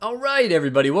All right,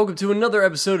 everybody, welcome to another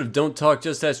episode of Don't Talk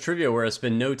Just Ask Trivia, where I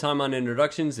spend no time on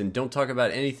introductions and don't talk about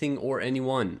anything or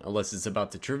anyone unless it's about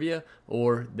the trivia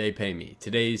or they pay me.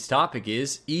 Today's topic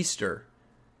is Easter.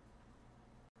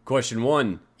 Question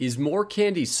 1. Is more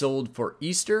candy sold for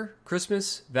Easter,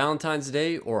 Christmas, Valentine's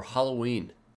Day, or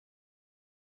Halloween?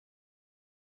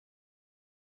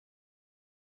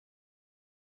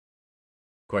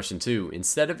 Question 2.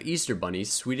 Instead of Easter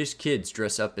bunnies, Swedish kids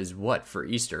dress up as what for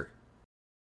Easter?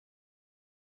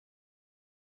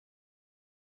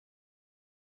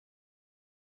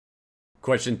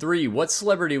 Question 3. What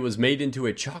celebrity was made into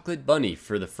a chocolate bunny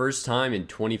for the first time in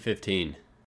 2015?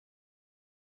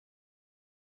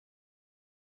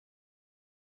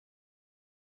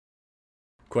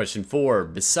 Question 4.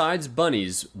 Besides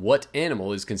bunnies, what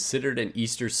animal is considered an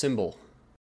Easter symbol?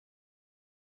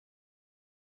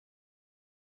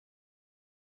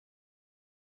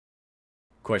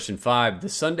 Question 5. The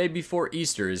Sunday before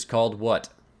Easter is called what?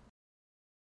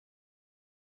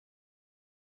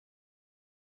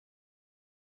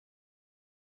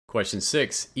 Question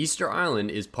 6. Easter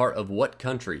Island is part of what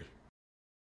country?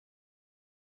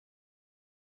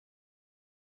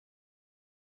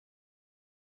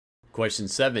 Question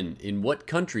 7. In what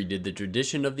country did the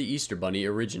tradition of the Easter Bunny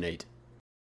originate?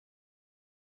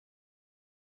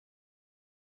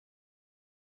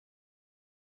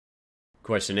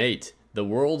 Question 8. The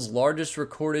world's largest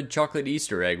recorded chocolate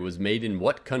Easter egg was made in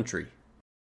what country?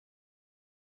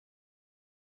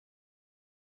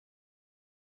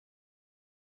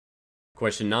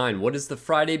 Question 9. What is the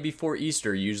Friday before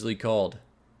Easter usually called?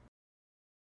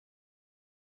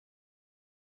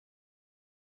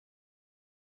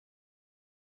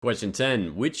 Question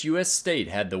 10. Which U.S. state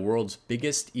had the world's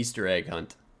biggest Easter egg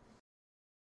hunt?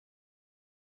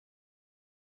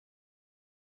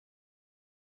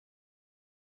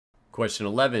 Question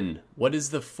 11. What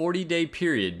is the 40-day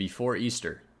period before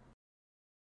Easter?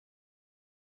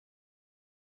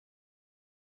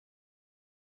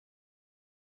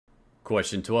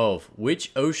 Question 12.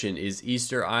 Which ocean is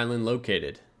Easter Island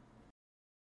located?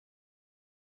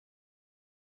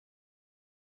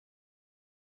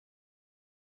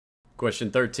 Question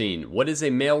 13. What is a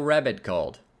male rabbit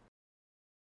called?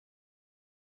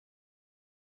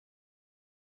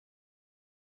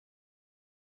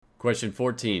 Question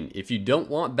 14. If you don't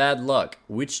want bad luck,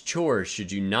 which chore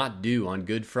should you not do on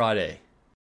Good Friday?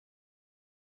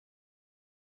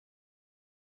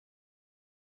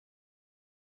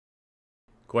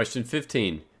 Question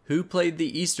 15. Who played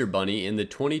the Easter Bunny in the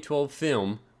 2012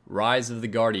 film Rise of the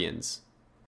Guardians?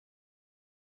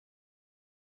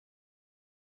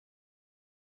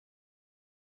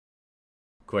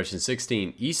 Question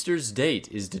 16. Easter's date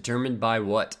is determined by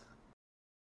what?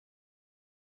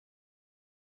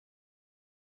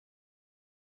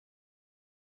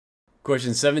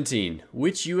 Question 17.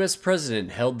 Which U.S.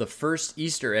 president held the first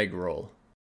Easter egg roll?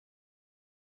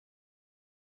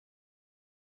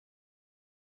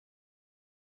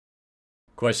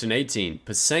 Question 18.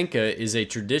 Pasanka is a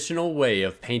traditional way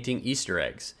of painting Easter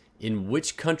eggs. In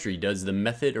which country does the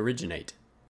method originate?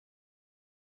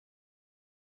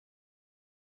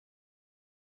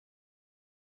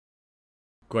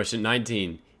 Question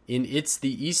 19. In It's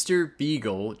the Easter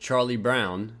Beagle, Charlie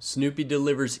Brown, Snoopy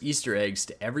delivers Easter eggs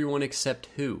to everyone except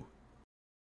who?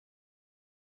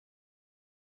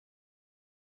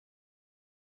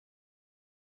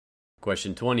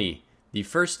 Question 20. The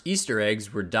first Easter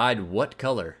eggs were dyed what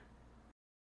color?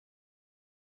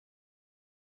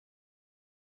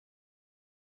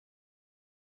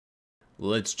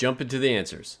 Let's jump into the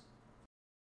answers.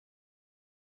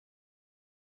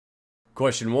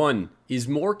 Question 1. Is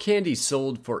more candy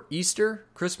sold for Easter,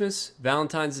 Christmas,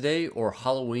 Valentine's Day, or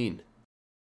Halloween?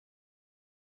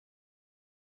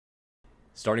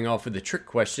 Starting off with the trick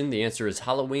question, the answer is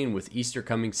Halloween, with Easter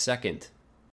coming second.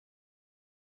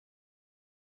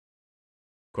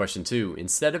 Question 2.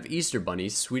 Instead of Easter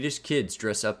bunnies, Swedish kids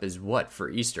dress up as what for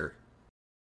Easter?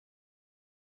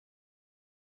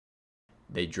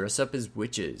 They dress up as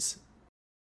witches.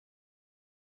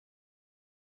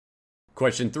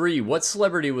 Question 3. What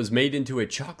celebrity was made into a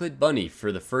chocolate bunny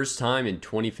for the first time in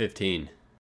 2015?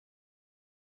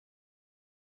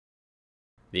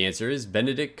 The answer is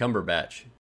Benedict Cumberbatch.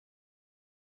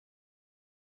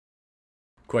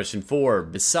 Question 4.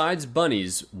 Besides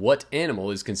bunnies, what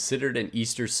animal is considered an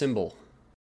Easter symbol?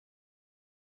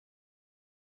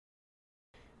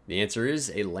 The answer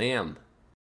is a lamb.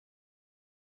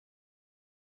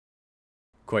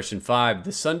 Question 5.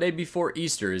 The Sunday before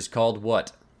Easter is called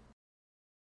what?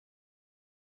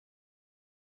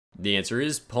 The answer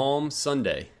is Palm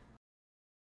Sunday.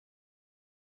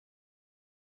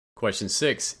 Question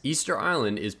 6. Easter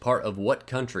Island is part of what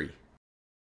country?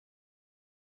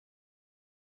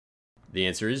 The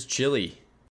answer is Chile.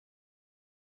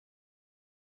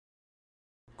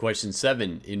 Question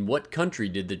 7. In what country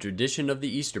did the tradition of the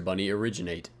Easter Bunny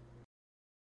originate?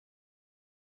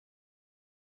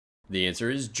 The answer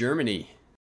is Germany.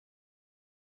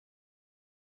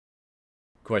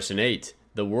 Question 8.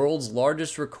 The world's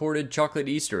largest recorded chocolate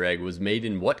Easter egg was made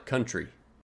in what country?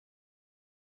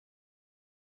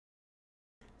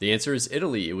 The answer is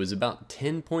Italy. It was about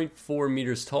 10.4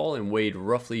 meters tall and weighed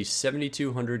roughly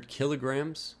 7,200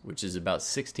 kilograms, which is about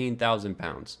 16,000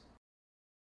 pounds.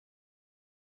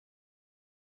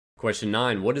 Question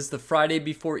 9. What is the Friday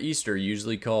before Easter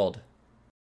usually called?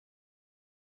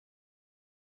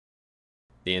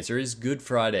 The answer is Good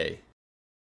Friday.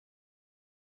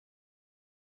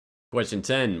 Question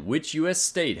 10. Which U.S.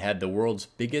 state had the world's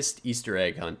biggest Easter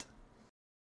egg hunt?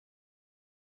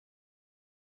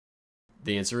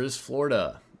 The answer is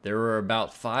Florida. There were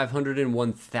about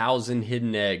 501,000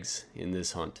 hidden eggs in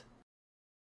this hunt.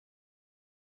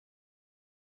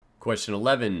 Question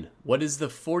 11. What is the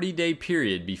 40-day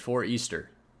period before Easter?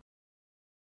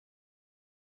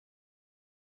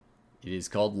 It is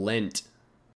called Lent.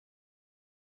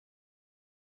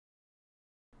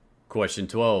 Question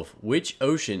 12. Which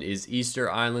ocean is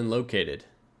Easter Island located?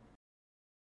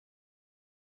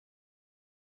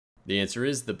 The answer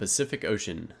is the Pacific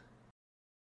Ocean.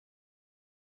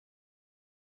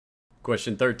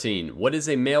 Question 13. What is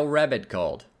a male rabbit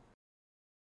called?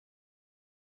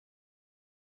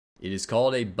 It is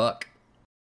called a buck.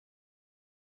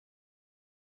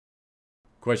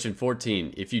 Question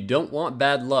 14. If you don't want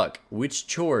bad luck, which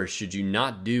chore should you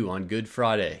not do on Good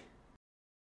Friday?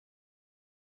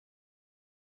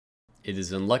 It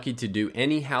is unlucky to do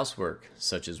any housework,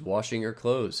 such as washing or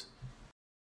clothes.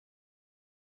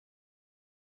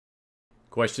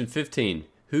 Question 15.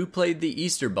 Who played the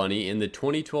Easter Bunny in the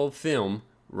 2012 film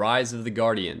Rise of the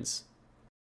Guardians?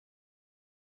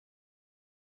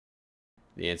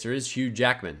 The answer is Hugh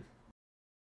Jackman.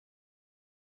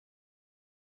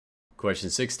 Question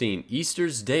 16.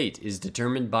 Easter's date is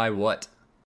determined by what?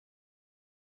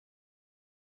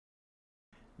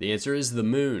 The answer is the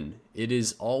moon. It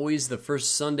is always the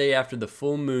first Sunday after the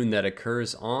full moon that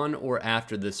occurs on or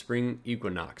after the spring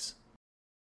equinox.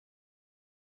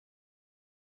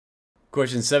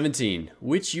 Question 17.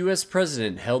 Which U.S.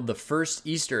 president held the first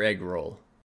Easter egg roll?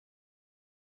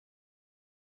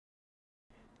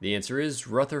 The answer is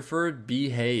Rutherford B.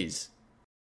 Hayes.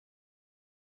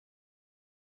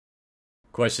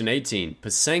 Question 18.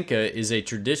 Pasanka is a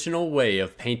traditional way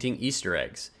of painting Easter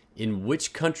eggs. In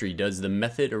which country does the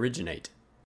method originate?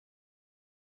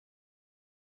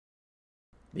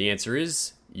 The answer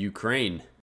is Ukraine.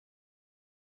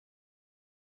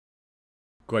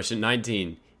 Question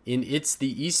 19. In It's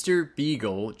the Easter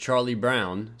Beagle, Charlie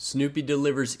Brown, Snoopy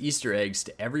delivers Easter eggs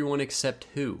to everyone except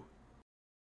who?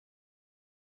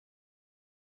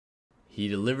 He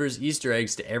delivers Easter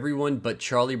eggs to everyone but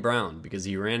Charlie Brown because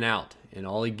he ran out, and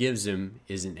all he gives him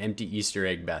is an empty Easter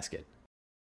egg basket.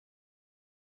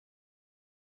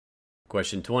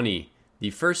 Question 20.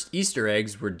 The first Easter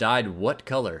eggs were dyed what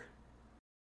color?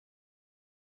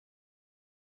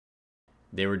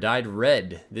 They were dyed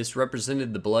red. This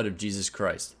represented the blood of Jesus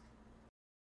Christ.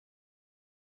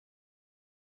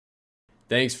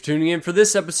 Thanks for tuning in for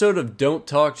this episode of Don't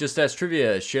Talk Just Ask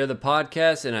Trivia. Share the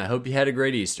podcast, and I hope you had a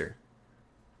great Easter.